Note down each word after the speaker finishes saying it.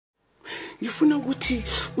ngifuna ukuthi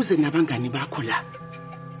uze nabangani bakho la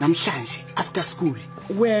namhlanje after school.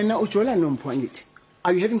 Wena ujola noMphwangithi.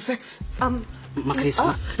 Are you having sex?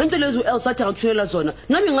 Makrisa, lento lezo else athi akuthunela zona.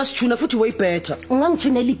 Nami ngasithuna futhi way better.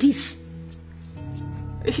 Ungangithunela ipiece.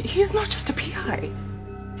 He's not just a PI.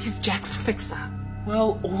 He's Jack's fixer.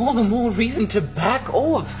 Well, all the more reason to back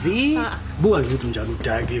off, see? Buka nje njalo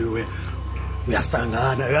udakiwe.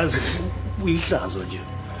 Uyasangana yazi uyihlazo nje.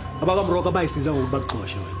 Abakamroka bayisiza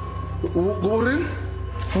ngokubaxosha wena.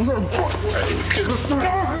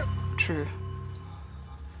 True.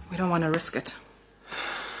 We don't want to risk it.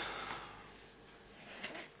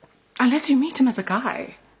 Unless you meet him as a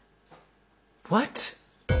guy. What?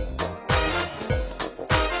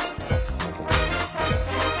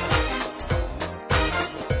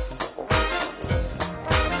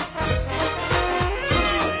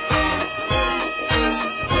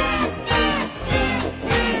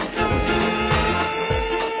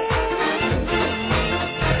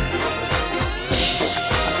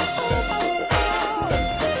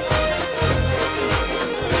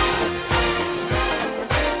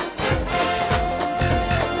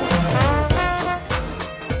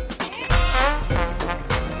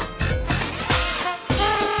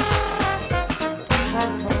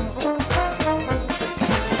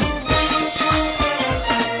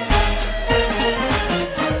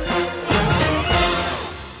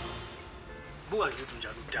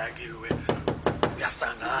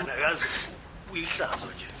 Uyasangana yazi uyihlazo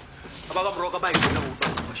nje. Abakamroka bayisiza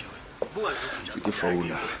ngokubaxosha wena. Buka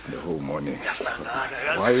phone the whole morning. Uyasangana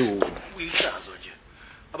yazi Why uyihlazo nje.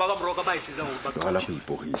 Abakamroka bayisiza ngokubaxosha. Wala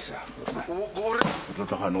kuyiphokisa.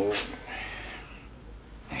 Ngotlogano.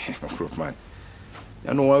 Man.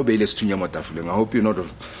 I know why you be sethunya matafuleng. I hope you're not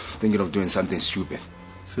thinking of doing something stupid.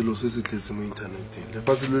 Selo se se tletse mo internet. Le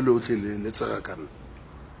fase le lotle le tsaka kana.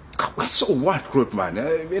 So what,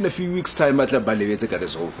 Grootman? In a few weeks' time, I'll balevete ka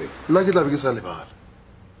this whole thing. Nna ke tla be ke sa lebala.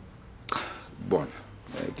 Bon,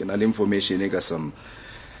 can I information eka some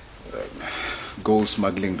gold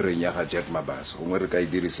smuggling ring ya ga Jack Mabas. Gongwe re ka I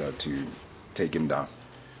dirisa to take him down.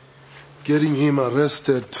 Getting him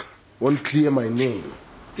arrested won't clear my name.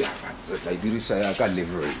 Yeah, but I dirisa ya ka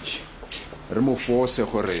leverage. Re mo force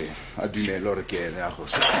gore a dumele re ke ene a go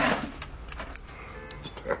se.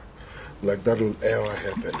 Like that'll ever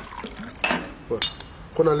happen.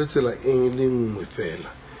 Kona le tsela eng le fela.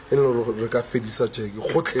 Ene re ka fedisa jeke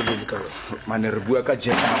gotlhelele ka yona. Mane re bua ka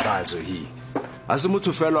Jack Mabazo he. As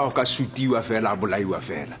motho fela o ka shutiwa fela a bolaiwa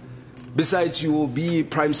fela. Besides, you will be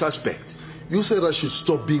prime suspect. You said I should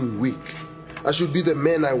stop being weak. I should be the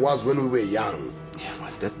man I was when we were young. Yeah,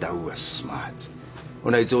 but that was smart.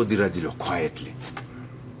 Ona itse o dira dilo quietly.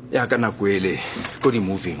 Ya kana kwele go di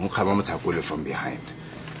moving o khaba motsakole from behind.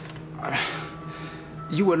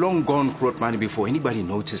 You were long gone, Grootman, before anybody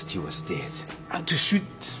noticed he was dead. And to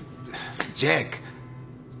shoot Jack.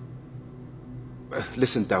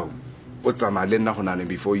 Listen, Tao. What's on my lena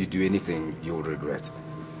before you do anything you'll regret.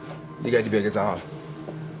 You got the biggest out.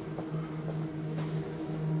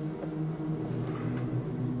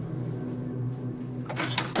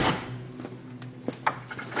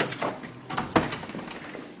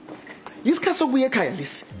 Yisikhaso kuye ekhaya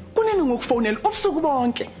lesi. Kunini ngokufonela ubusuku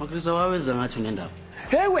bonke. Makrisa wawenza ngathi unendaba.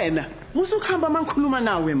 Hey wena, musukhamba mangikhuluma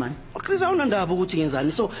nawe man. Makrisa unandaba ukuthi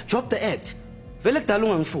ngenzani. So drop the act. Vele kudala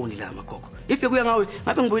ungangifoni la magogo. If bekuya ngawe,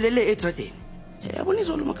 ngabe ngibuyelele eTradeni. Yabona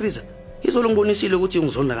izolo Makrisa. Izolo ngibonisile ukuthi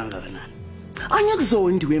ungizonda kangakanani.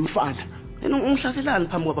 Angikuzondi wemfana. Ungihlaselani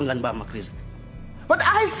phambi kwabangani bami Makrisa. But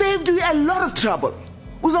I saved you a lot of trouble.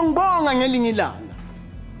 Uzongibonga ngelinye ilanga.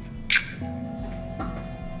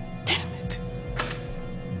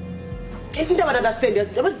 I don't understand.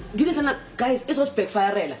 But guys, it was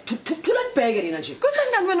backfire. To let bag it in a chip.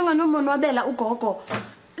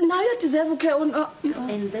 Now you deserve okay.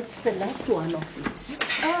 And that's the last one of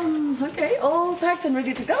it. Okay, all packed and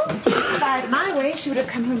ready to go. By my way, she would have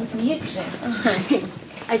come home with me yesterday.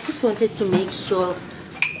 I just wanted to make sure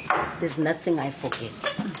there's nothing I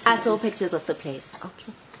forget. I saw pictures of the place.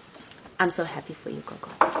 Okay. I'm so happy for you, Gogo.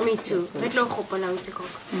 Me too.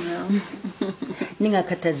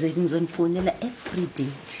 Ningakhathazeki ngizonifonela every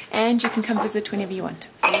day. And you can come visit whenever you want.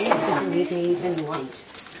 Anything you want.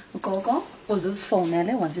 Gogo,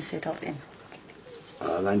 uzifonele once you settled in.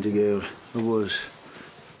 Kanti ke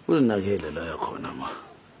uzinakele la yakhona ma.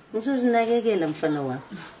 Uzozinakekela mfana wami.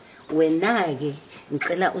 Wena ke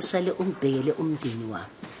ngicela usale umbhekele umndeni wami.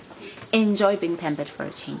 Enjoy being pampered for a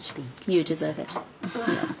change. You deserve it.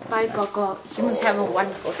 Bye, Gogo. You must have a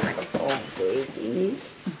wonderful time. Oh, baby.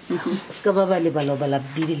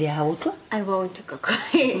 I won't, Gogo.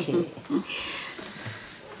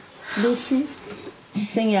 Lucy,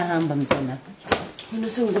 Sengiyahamba mntwana. Mina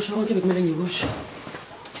sengikusho konke bekumele ngikusho.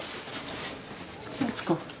 Let's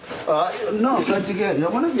go. No, kanti ke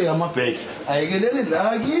yabona ke amabheki ayikelele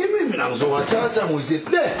la kimi mina ngizowathatha nguyise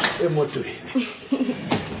le emotweni.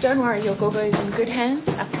 Don't worry, your gogo is in good hands.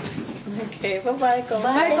 Okay, bye-bye, gogo.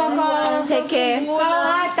 Bye, Gogo. Take care.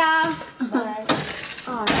 Bye, Tata. Bye.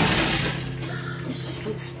 Oh.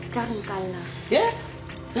 It's Karankala. Yeah?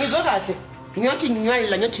 Ngizwe kahle. Ngiyothi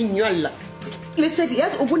nginywalela. Listen,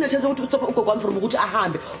 yazi ubunethenza ukuthi stop ugogo wami from ukuthi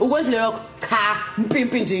ahambe. Ukwenzile lokho cha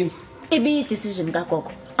mpimpi ndini. Ibi decision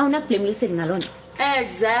kagogo. Awunakublame Lisedi ngalona.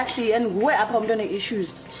 Exactly, and nguwe apha umuntu one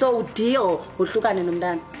issues. So deal uhlukane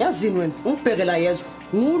nomntana. Yazini wena, ungibhekela yezwe.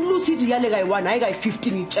 Ngulusithi yale kayi1 hayi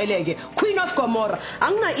kayi15 ngitsheleke. Queen of Gomorrah.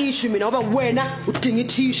 Angina issue mina ngoba wena udinga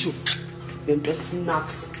itissue. Lento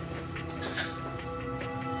snacks.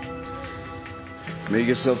 Make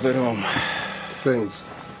yourself at home. Thanks.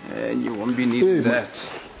 And you won't be needing that.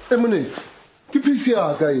 Emune, ke PC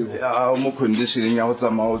ya ka yo. Yeah, I'm conditioning you out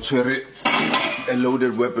a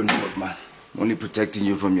loaded weapon, man. Only protecting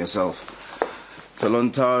you from yourself.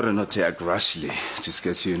 Talontar and not to act rashly just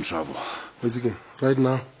gets you in trouble. Right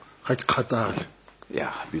now, I can't.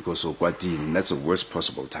 Yeah, because of what that's the worst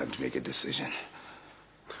possible time to make a decision.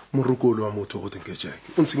 Morukolo wa motho go tenge jack.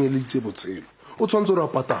 O ntsengelitse botshelo. O tshwantse re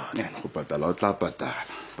patala. Yeah, go patala o tla patala.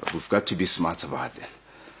 But we've got to be smart about it.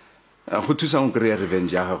 Go thusa go kry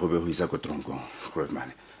revenge ya go be go isa go tronkong. Good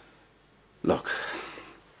man. Look.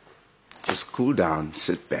 Just cool down,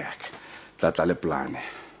 sit back. Tla le plan.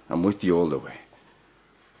 I'm with you all the way.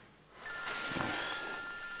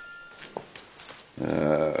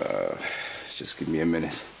 Just give me a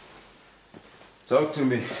minute. Talk to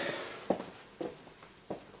me.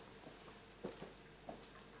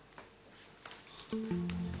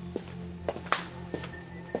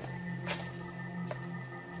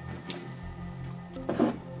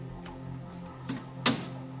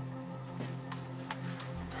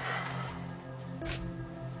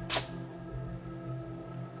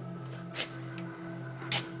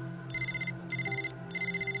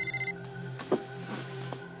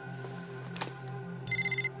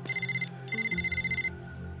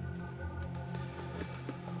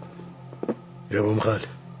 Yebo mkhali.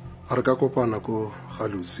 Are ka kopana ko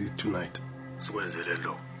Galusi tonight. Sikwenzele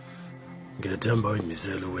lo. Ngiyethemba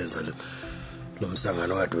uyimisela ukwenza lo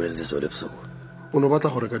msangano kade wenza isole ebusuku. Unobatla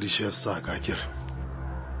go reka di shares tsa ka akere.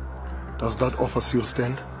 Does that offer still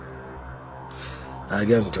stand?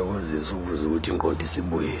 Ake ngithokozisa ukuze ukuthi inkonto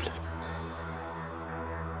isibuyile.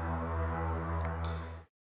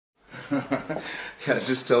 Yeah,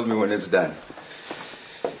 just tell me when it's done.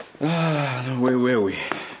 Where were we?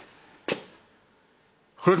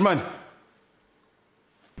 Grootman!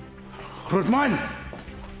 Grootman!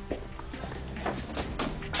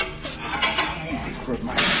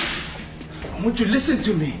 Grootman, I want you to listen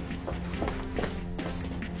to me.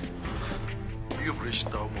 You've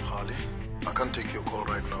reached out, Mukhali. I can't take your call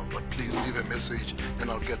right now, but please leave a message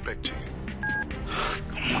and I'll get back to you.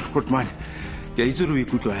 Grootman,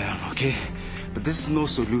 okay? But this is no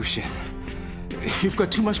solution. You've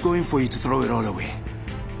got too much going for you to throw it all away.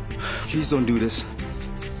 Please don't do this.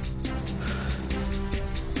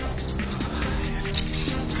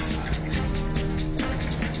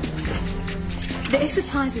 The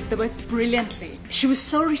exercises, they worked brilliantly. She was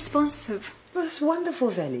so responsive. Well, that's wonderful,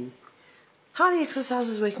 Valley. How are the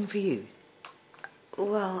exercises working for you?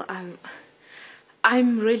 Well,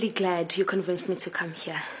 I'm really glad you convinced me to come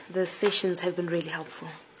here. The sessions have been really helpful.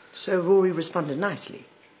 So Rory responded nicely?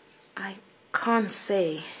 I can't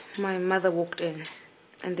say. My mother walked in,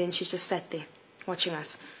 and then she just sat there, watching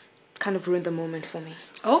us. Kind of ruined the moment for me.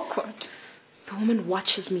 Awkward. The woman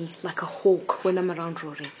watches me like a hawk when I'm around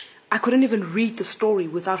Rory. I couldn't even read the story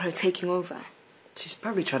without her taking over. She's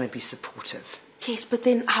probably trying to be supportive. Yes, but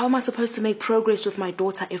then how am I supposed to make progress with my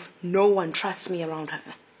daughter if no one trusts me around her?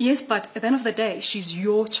 Yes, but at the end of the day, she's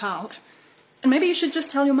your child. And maybe you should just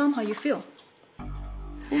tell your mom how you feel.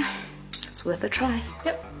 Yeah, it's worth a try.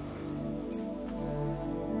 Yep.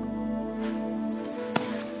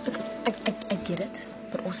 Look, I get it,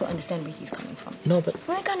 but also understand where he's coming from. No, but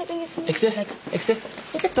Why can't I think it's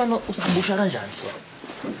except usambusha kanjani so?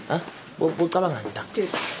 Huh? Ucabangani la? Dude,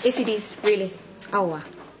 SEDs, really? Awa.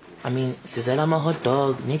 I mean, sizela ama hot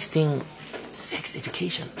dog, next thing sex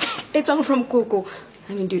education. It's all from Coco.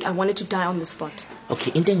 I mean, dude, I wanted to die on the spot.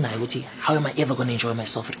 Okay, in thing ukuthi how am I ever going to enjoy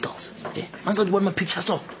myself with girls? Yeah. Manzo di my picture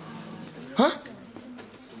so. Huh?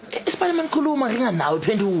 Spider-Man khuluma nginawe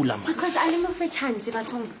phendula man. Because I didn't for a chance if I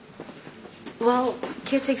told. Well,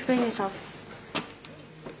 care to explain yourself?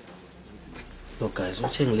 Look guys,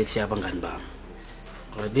 uthenge lethi abangani bami.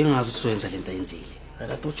 Bengazi ukuthi soyenza lento ayenzile.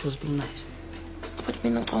 I thought she was being nice. But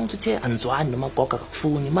mina ngicabanga ukuthi anzwani noma goga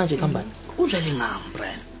akufuni manje khambani. Udlale ngami,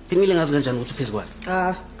 Brian. Phengile ngazi kanjani ukuthi uphezulu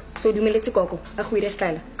kwakhe. So dumele tsi gogo. Agwire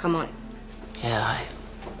style. Come on. Yeah,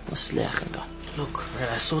 sleg dan. Look,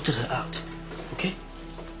 I sorted her out. Okay?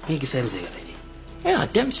 Ngeke senzeka lady. Yeah,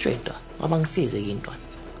 damn straight da. Abangisize into.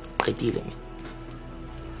 Qedile mina.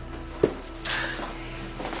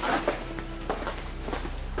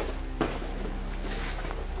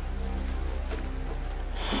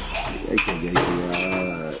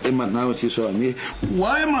 Emani nawe sisho wami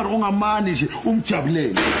why mara ungamani nje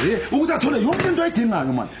umjabulele ukuthi athole yonke into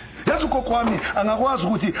ayidingayo man yazi ugogo wami angakwazi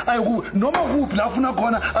ukuthi ayoku noma kuphi la afuna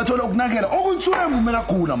khona athole ukunakela okunsule mume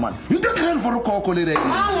kagula man into grand for ugogo le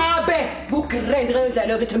angabe ku grand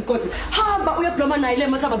kanjalo ke Themkosi hamba uyebloma naye le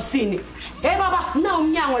masababusini hey baba na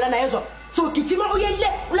umnyango lana yezwa so gijima uyele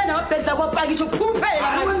ulana wabheza kwapakisho phuphela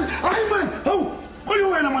hayi man hawu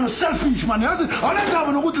Wena man selfish man yazi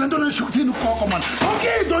awunandaba nokuthi lento nesho ukuthini ugogo man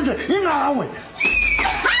okay into nje ingawe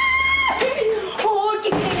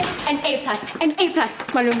An A+,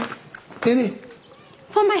 malum. Any?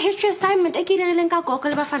 For my history assignment, I get a link out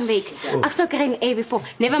Google about Van Week. I saw getting A before.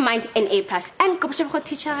 Never mind an A+. And go to the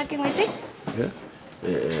teacher again, wait. Yeah.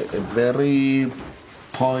 A very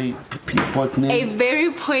poignant. A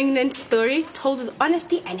very poignant story told with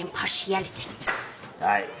honesty and impartiality.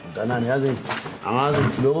 Hayi, ntanani yazi angazi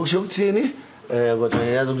ukuthi lokho kusho ukuthini kodwa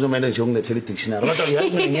yazi kuzomela nje ungilethele dictionary kodwa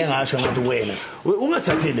ngeke ngasho ngathi wena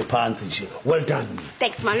ungasithatheli phansi nje well done.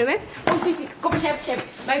 Thanks malume. Go chef.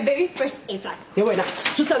 My very first A+. Ye wena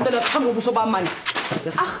susandela phambi kobuso bamani.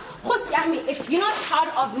 Khosi yami, if you're not proud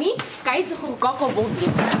of me, guys go gogo both.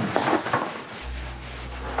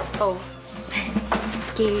 Oh.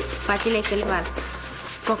 Ke fatile ke lebala.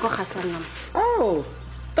 Gogo Hassanam. Oh.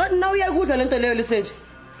 Kanti na uyakudla lento leyo liseje.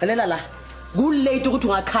 Lalela la. Kulate ukuthi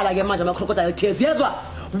ungakhala ke manje ama-crocodile tears. Yezwa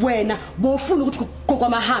wena bofuna ukuthi gogo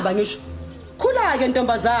amahamba ngisho. Khula ke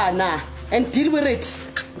ntombazana and deal with it.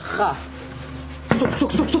 Ha.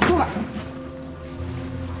 Suka.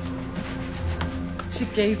 She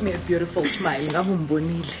gave me a beautiful smile.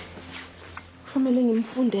 Ngabumbonile. Kumele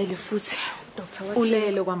ngimfundele futhi Dr. Watson.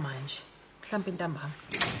 Ulele kwamanje. Mhlawumbe intambama.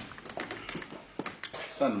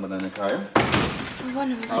 Sanibonani ekhaya.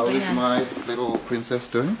 Sawubona How is my little princess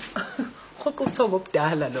doing? Khoqa uthongo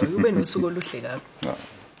obudala lo, ube nosuku oluhle kabi.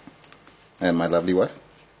 And my lovely wife?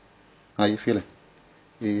 How are you feeling?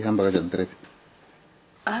 Ihamba kanjani therapy?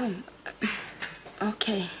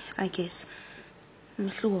 Okay, I guess.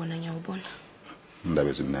 Mhluwona ngiyawubona. Indaba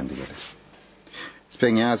ezimnandi ke lezo.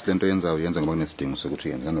 Siphe ngiyazi lento yenzayo yenza ngoba kunesidingo sokuthi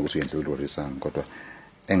uyenze nanokuthi uyenze uLorisang kodwa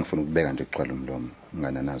engifuna ukubeka nje kuqala umlomo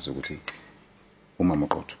ngananazi ukuthi umama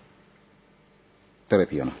uqotho.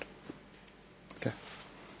 Therapy or not. Okay.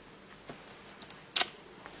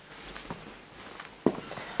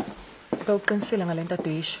 Bawuqinisile ngalento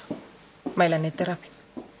aduyisho. Mayelana netherapy.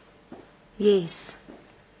 Yes.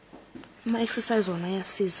 Ama-exercise wona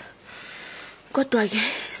ayasiza. Kodwa ke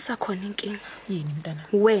sakhona inkinga. Yini mntana?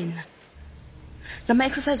 Wena.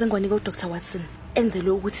 Lama-exercise engwanika uDr. Watson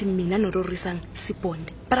enzelwe ukuthi mina noLorisang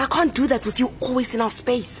sibonde. But I can't do that with you always in our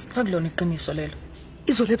space. Akulona iqiniso lelo.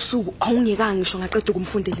 Izolo ebusuku awungekanga ngisho ngaqeda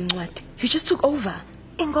ukumfundela incwadi. You just took over.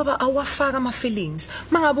 Ingoba awafaka ama feelings.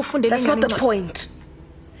 Mangabe ufundela ingane. That's not the point.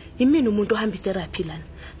 Imini umuntu ohamba itherapy lana.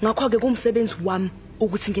 Ngakho ke kumsebenzi wami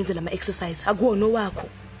ukuthi ngenze lama exercise. Akuwona wakho.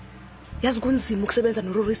 Yazi kunzima ukusebenza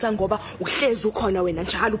noLorisang ngoba uhlezi ukhona wena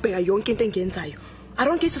njalo ubheka yonke into engiyenzayo. I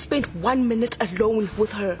don't get to spend 1 minute alone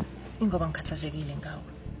with her. Ingoba ngikhathazekile ngawe.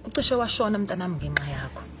 Ucishe washona mntanami ngenxa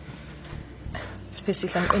yakho.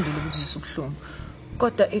 Sipesihla ngiqondile ukuzisa ubuhlungu.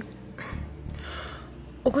 Kodwa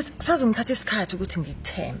ukuthi kusaze ngithathe isikhathi ukuthi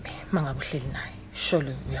ngikuthembe mangabe uhleli naye.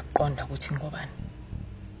 Sholo uyaqonda ukuthi ngobani.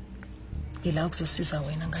 Ngila ukuzosiza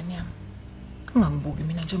wena ngani yami. Ungangibuki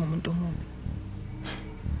mina njengomuntu omubi.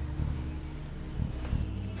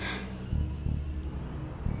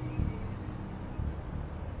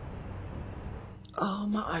 Oh,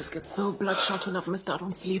 my eyes get so bloodshot when I've missed out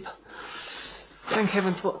on sleep. Thank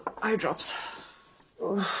heavens for eye drops.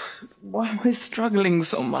 Oh, why am I struggling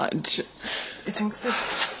so much? Getting sick.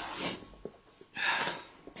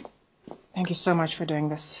 Thank you so much for doing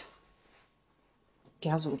this.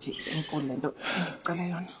 I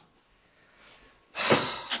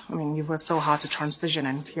mean, you've worked so hard to transition,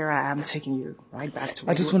 and here I am taking you right back to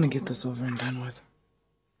where I just want to get this over and done with.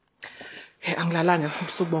 Hey, I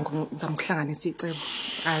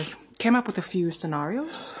came up with a few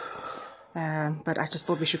scenarios, but I just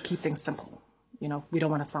thought we should keep things simple. You know, we don't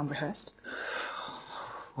want to sound rehearsed.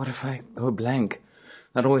 What if I go blank?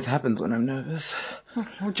 That always happens when I'm nervous.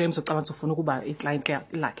 James,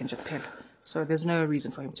 so there's no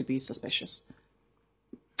reason for him to be suspicious.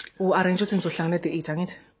 Arrange it at the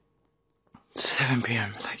 8, 7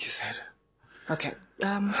 p.m., like you said. Okay.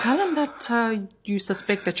 Tell him that you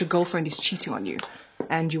suspect that your girlfriend is cheating on you,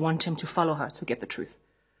 and you want him to follow her to get the truth.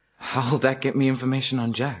 How'll that get me information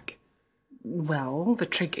on Jack? Well, the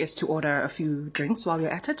trick is to order a few drinks while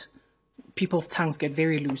you're at it. People's tongues get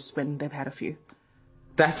very loose when they've had a few.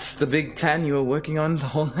 That's the big plan you were working on the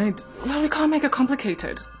whole night? Well, we can't make it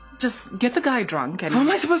complicated. Just get the guy drunk and... How am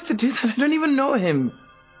I supposed to do that? I don't even know him.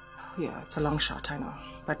 Yeah, it's a long shot, I know.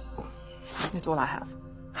 But it's all I have.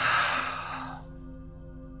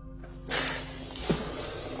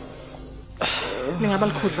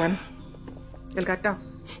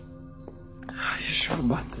 Are you sure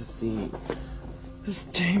about the sea? This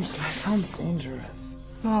James guy sounds dangerous.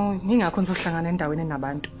 No,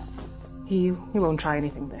 he won't try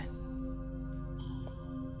anything there.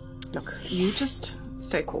 Look, you just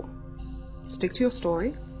stay cool. Stick to your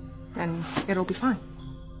story, and it'll be fine.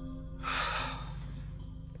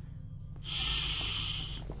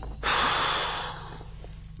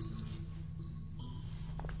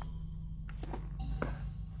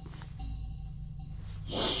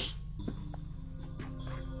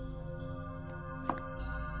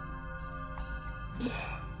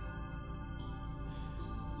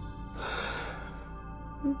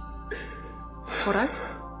 All right?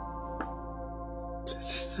 It's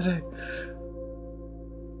just that I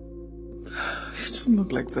don't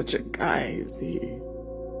look like such a guy, is he?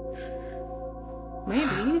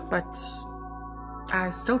 Maybe, but I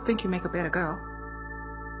still think you make a better girl.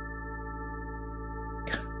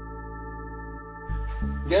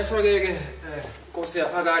 Guess what?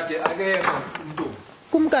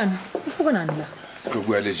 Kumkani, ufuka nani la?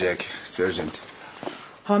 Kukwele Jack, it's urgent.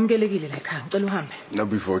 Hawamkelekile la ekhaya, ngicela uhambe. No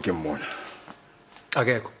before Kimbona.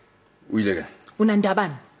 Akekho. Uyileke.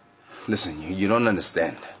 Unandabani? Listen, you don't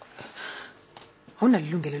understand.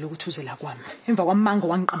 Awunalilungelo lokuthi uze la kwami. Emva kwamango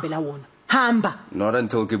wangiqambela wona. Hamba. Not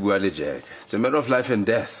until Kibwale Jack. It's a matter of life and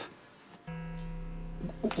death.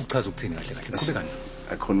 Uchaza ukuthini kahle kahle? Qhubekani.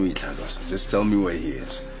 Akhona uyidlalwa. Just tell me where he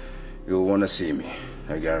is. You'll want to see me.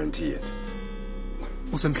 I guarantee it.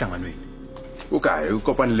 Usemhlanganweni. Okay,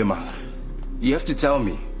 ukopani lemanga. You have to tell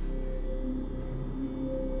me.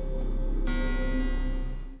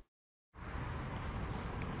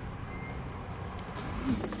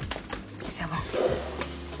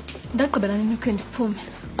 Ndagqibela nini ukhe ndiphume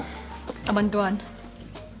abantwana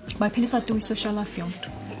baphilisa tu i-social life yonke.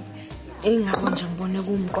 Ingabo nje ngibone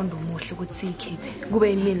kumqondo omuhle ukuthi ikhiphe kube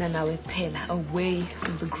yimina nawe kuphela away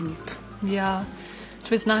from the group. Yeah,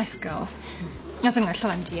 it was nice girl. Yazi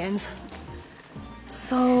ngahlala ndiyenza.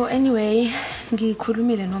 So anyway,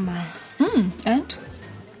 ngikhulumile noma. And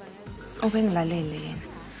obengilalele yena.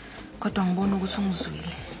 Kodwa ngibona ukuthi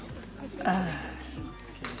ungizwile.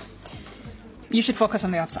 You should focus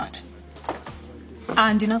on the upside.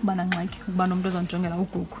 Andinakuba nangxaki ukuba nomuntu ozondijongela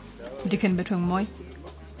ugugu. Ndikhe ndibethwe ngumoya.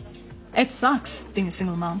 It sucks being a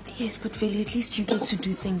single mom. Yes, but Veli, at least you get to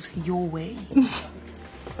do things your way.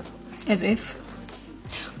 As if.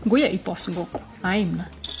 Nguye iboss ngoku, hayi mna.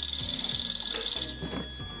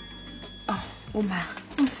 Oh, Uma.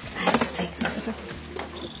 I have to take this.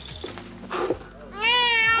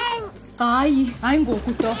 Hayi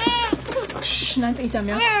ngoku to. Shh, nansi itam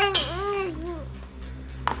yakho.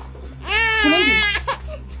 Mfundi,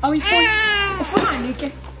 awuyifuni? Ufunani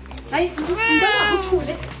ke? Hayi,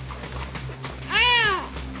 ngikuthule.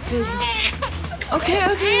 Okay,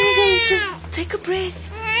 just take a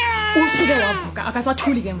breath. Usuke wavuka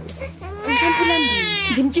akasathuli ke ngoku. Mhlawumbe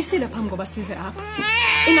ulambile. Ndimtyisile phambi ngoba size apha.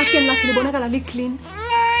 Ingakheni lakhe libonakala li-clean.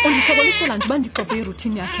 Undithokolisela nje uba ndigxobhe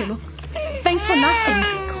iroutine yakhe lo. Thanks for nothing.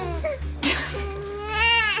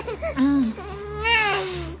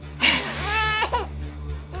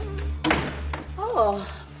 Oh,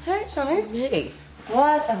 hey, Shami. Hey.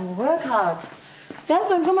 What a workout. That's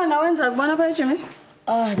when someone now ends up one of Jimmy.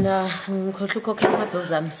 Oh, no. I'm cooking my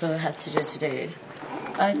bills, so I have to do it today.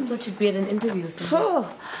 I thought you'd be at an interview or something. Oh,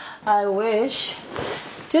 I wish.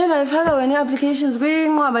 Then I've had any applications. We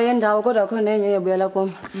more by end out. Got a connection. You'll be like,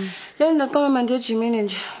 then not come and teach Jimmy.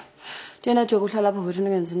 Then I took a lap of the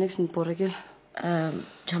next in Portugal.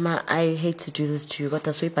 Chama, I hate to do this to you, but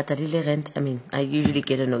that's why rent. I mean, I usually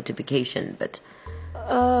get a notification, but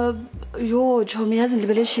yo, Chomi hasn't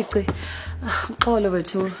been shikri. All over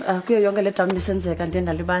too. Kuya yonke le drama isenzeka nje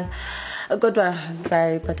ndalibala. Kodwa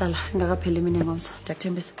ngizayibhatala ngakapheli mina ngomso.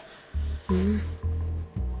 Ndiyakuthembisa.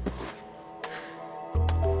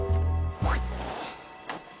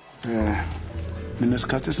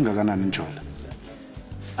 Ninesikhathi esingakanani Njola?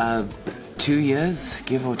 2 years,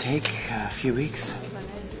 give or take, a few weeks.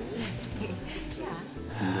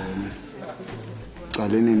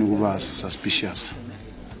 Usaleni ukuba suspicious.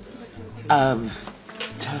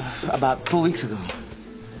 About 4 weeks ago.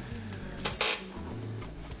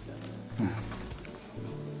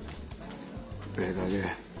 Bheka ke.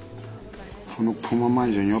 Ufuna ukuphuma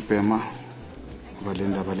manje nyobhema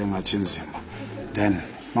balenda balengathi inzima. Then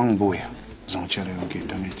mangibuya uzongitshela yonke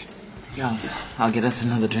into nithi. Yeah, I'll get us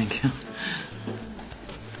another drink.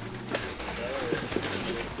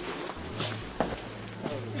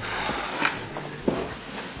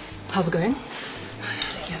 How's it going?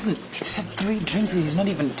 He's had 3 drinks and he's not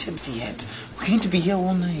even tipsy yet. We're going to be here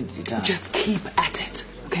all night, Zita. Just keep at it,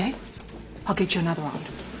 okay? I'll get you another round.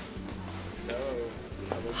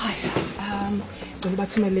 Hi. Ngicela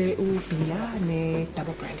bathumele ubhila ne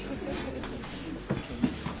double brandy.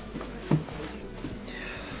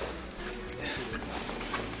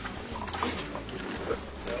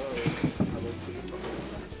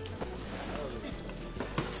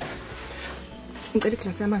 Ngicela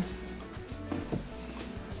iglasi yamanzi.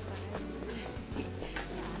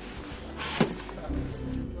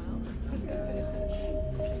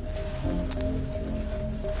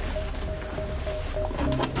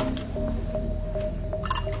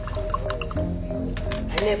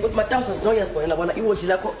 But my thousands no yes boy la bona iwo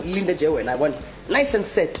lakho linde nje wena yabona nice and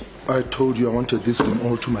set. I told you I wanted this one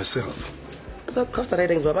all to myself. So cost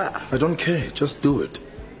ratings baba. I don't care, just do it.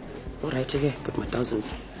 All right okay, put my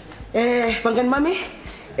thousands. Bangani mami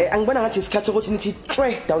angibona ngathi isikhathi sokuthi nithi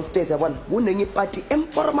tre downstairs yabona unenye party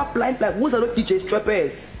emporoma blind like kuza lo DJ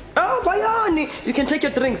Strappers. Oh vayani, you can take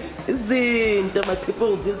your drinks. Izinto my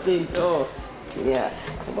people izinto. Yeah.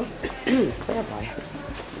 Bye bye.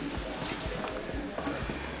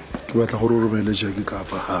 Ke batla gore o romele jaki ka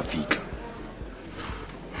fa ha fitla.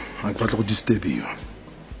 I batla go disturb you.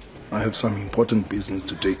 I have some important business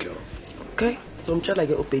to take care of. Okay, so umtshela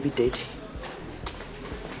ke baby daddy.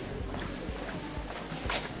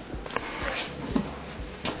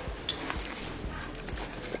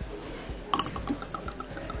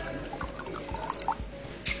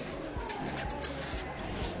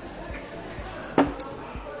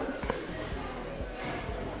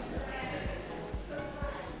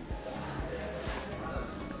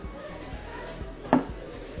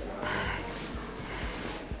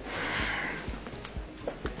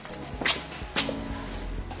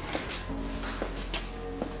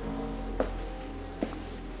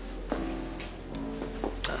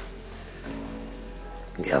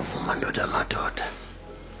 Ngiyavuma ndoda madoda.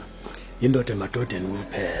 Indoda emadodeni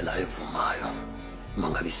kuphela evumayo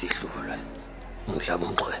mangabe isihlulwe. Ngihlaba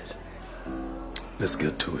umxwele. Let's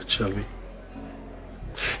get to it, shall we?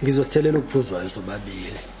 Ngizosithelela ukuphuzwayo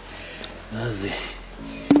sobabili. Nazi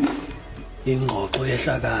ingxoxo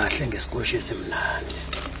yehla kahle ngesikoshe esimnandi.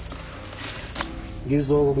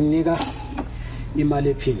 Ngizokunika imali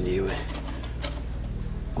ephindiwe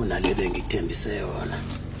kunale bengikuthembise yona.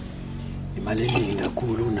 Imali eningi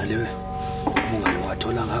kakhulu kunaleyo ungani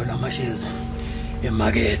wathola ngayo lamashezi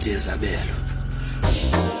emakethe yezabelo.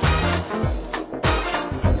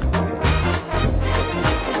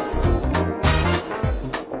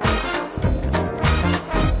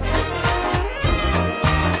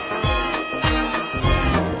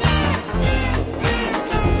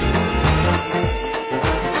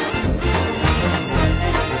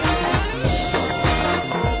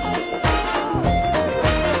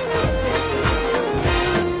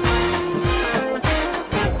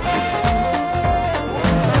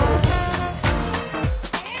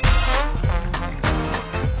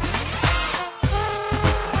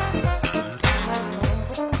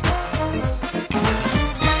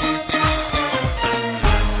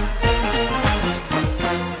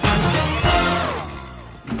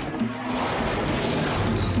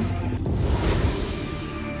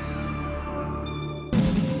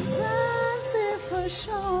 For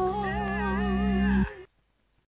sure.